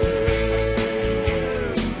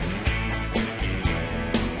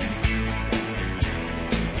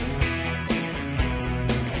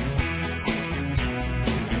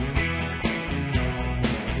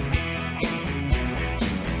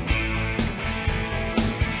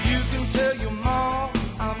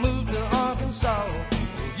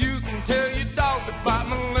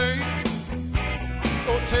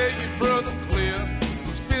 Tell your brother Cliff,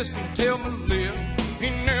 whose fist can tell my lip, he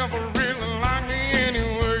never really liked me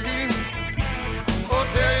anyway. Or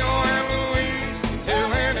tell your Aunt Louise, tell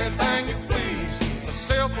anything you please,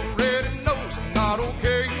 myself already knows I'm not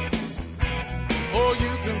okay. Or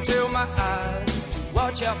you can tell my eyes to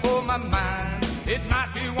watch out for my mind, it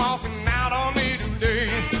might be walking out on me today.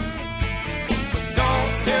 But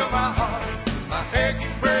don't tell my heart, my achy,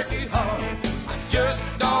 breaky heart, I just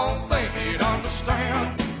don't think he'd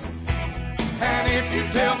understand. And if you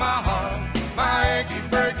tell my heart, my achy,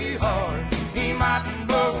 breaky heart, he might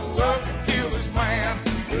blow up and kill his man.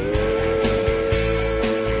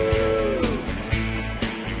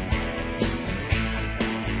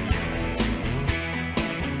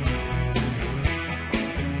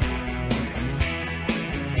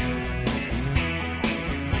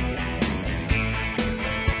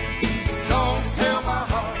 Don't tell my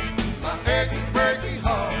heart, my achy, breaky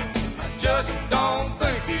heart, I just don't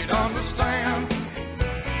think he'd understand.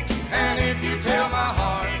 And if you tell my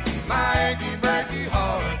heart, my achy, breaky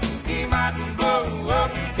heart, he might blow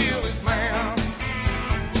up and kill his man.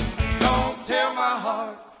 Don't tell my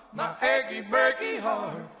heart, my achy, breaky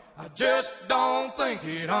heart, I just don't think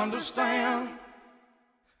he'd understand.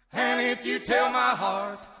 And if you tell my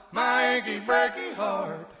heart, my achy, breaky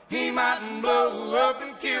heart, he might blow up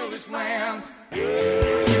and kill this man.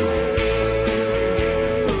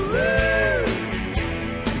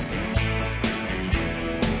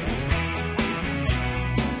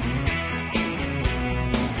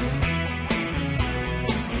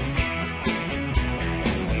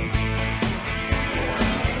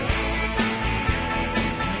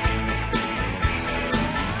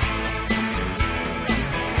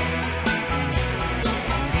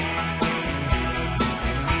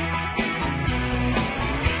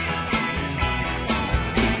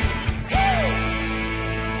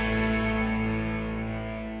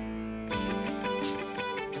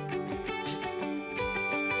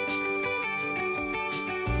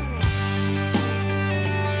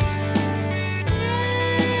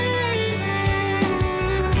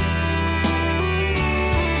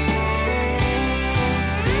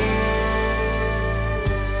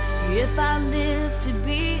 If I live to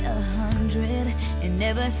be 100 and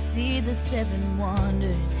never see the 7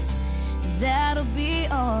 wonders, that'll be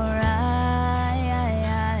alright.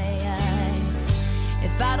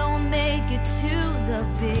 If I don't make it to the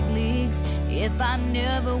big leagues, if I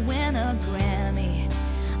never win a Grammy,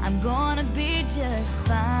 I'm gonna be just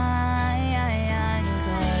fine.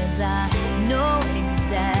 'Cause I know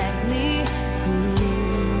exactly who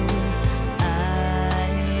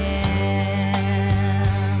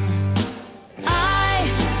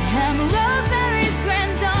Rosemary's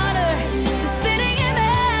granddaughter, the spitting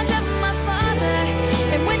image of my father.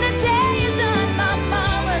 And when the day is done, my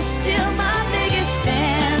mama's still my biggest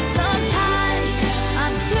fan. Sometimes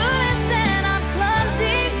I'm clueless and I'm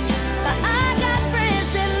clumsy, but I got friends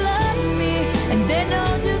that love me and they know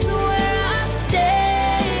just where I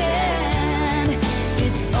stand.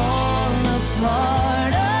 It's all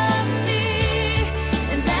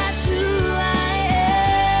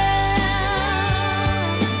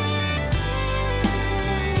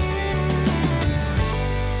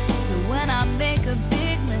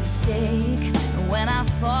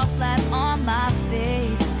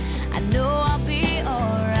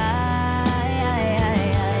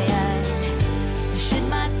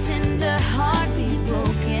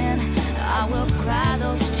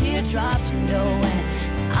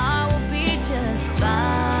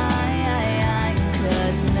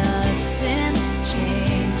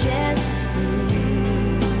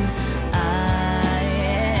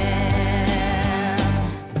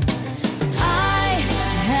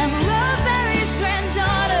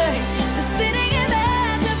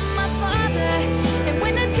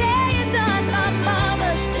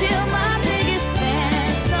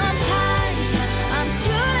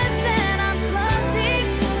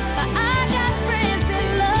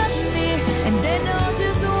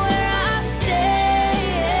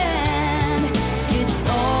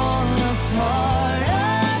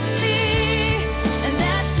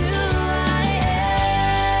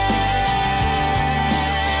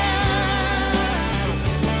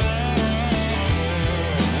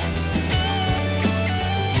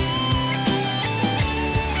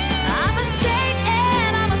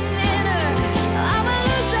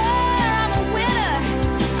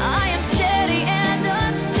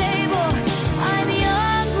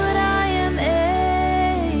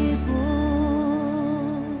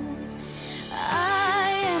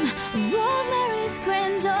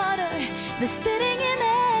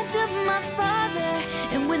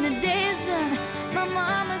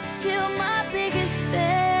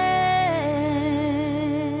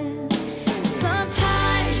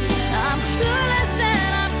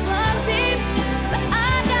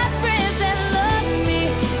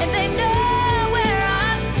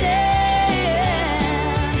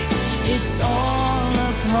all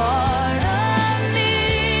a part of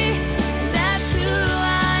me. That's who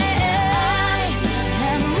I am.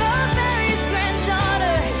 I'm Rosemary's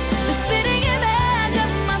granddaughter, the spitting image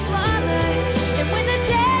of my father. And when the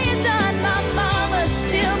day is done, my mama's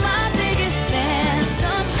still my biggest fan.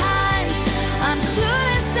 Sometimes I'm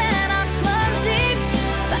clueless and I'm clumsy,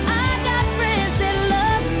 but I got friends that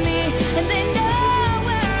love me and they know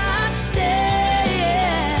where I stand.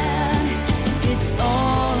 It's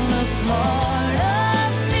all a part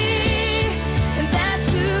of me, and that's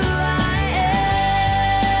who I am.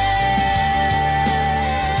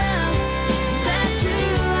 That's who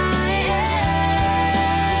I am.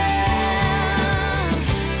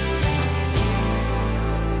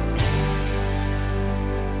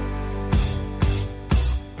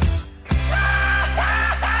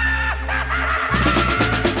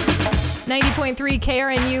 90.3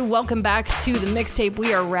 KRNU, welcome back to the mixtape.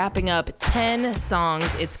 We are wrapping up 10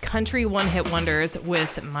 songs. It's country one-hit wonders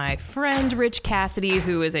with my friend Ritch Cassidy,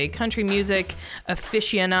 who is a country music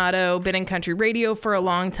aficionado, been in country radio for a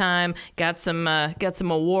long time, got some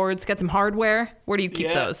awards, got some hardware. Where do you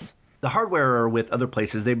keep those? The hardware are with other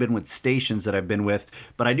places. They've been with stations that I've been with,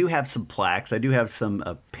 but I do have some plaques. I do have some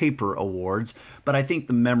paper awards, but I think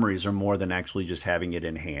the memories are more than actually just having it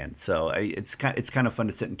in hand. So it's kind of fun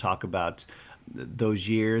to sit and talk about those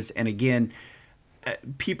years. And again,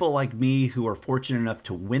 people like me who are fortunate enough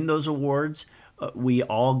to win those awards, we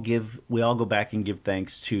all go back and give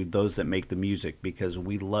thanks to those that make the music because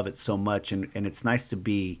we love it so much, and it's nice to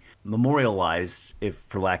be memorialized, if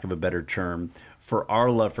for lack of a better term, for our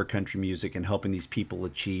love for country music and helping these people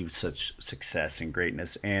achieve such success and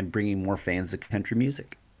greatness and bringing more fans to country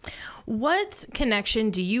music. What connection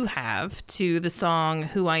do you have to the song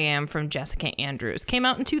Who I Am from Jessica Andrews? Came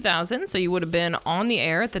out in 2000, so you would have been on the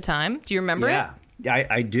air at the time. Do you remember it? Yeah,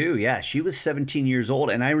 I do. Yeah, she was 17 years old,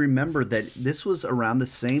 and I remember that this was around the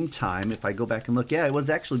same time. If I go back and look, it was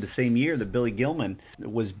actually the same year that Billy Gilman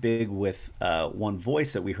was big with One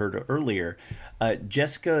Voice that we heard earlier.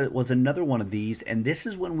 Jessica was another one of these, and this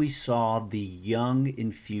is when we saw the young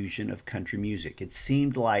infusion of country music. It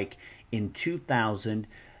seemed like in 2000,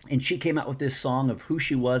 and she came out with this song of who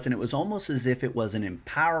she was, and it was almost as if it was an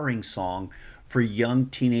empowering song for young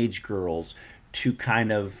teenage girls to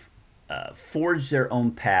kind of forge their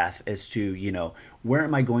own path as to, where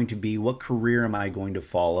am I going to be, what career am I going to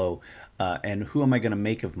follow, and who am I going to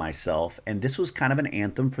make of myself. And this was kind of an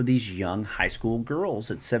anthem for these young high school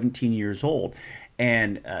girls at 17 years old.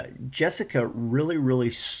 And Jessica really, really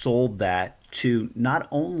sold that to not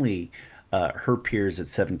only her peers at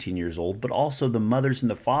 17 years old, but also the mothers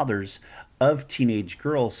and the fathers of teenage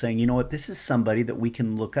girls saying, you know what, this is somebody that we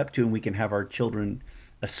can look up to and we can have our children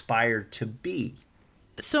aspire to be.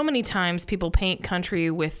 So many times people paint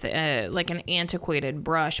country with like an antiquated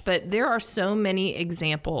brush, but there are so many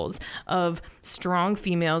examples of strong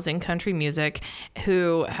females in country music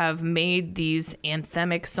who have made these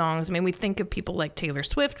anthemic songs. I mean, we think of people like Taylor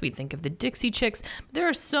Swift, we think of the Dixie Chicks. There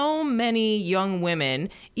are so many young women,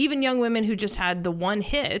 even young women who just had the one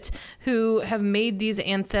hit, who have made these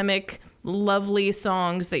anthemic, lovely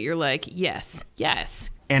songs that you're like, yes,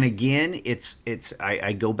 yes. And again,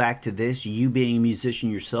 I go back to this, you being a musician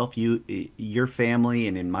yourself, your family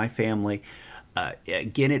and in my family,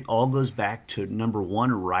 again, it all goes back to number one,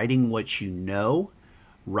 writing what you know,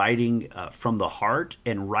 writing from the heart,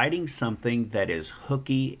 and writing something that is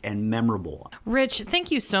hooky and memorable. Ritch, thank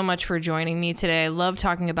you so much for joining me today. I love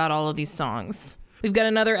talking about all of these songs. We've got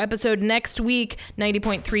another episode next week,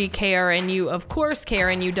 90.3 KRNU, of course,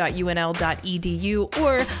 krnu.unl.edu,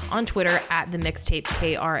 or on Twitter at the Mixtape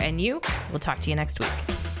KRNU. We'll talk to you next week.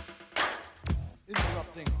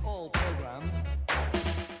 Interrupting all programs.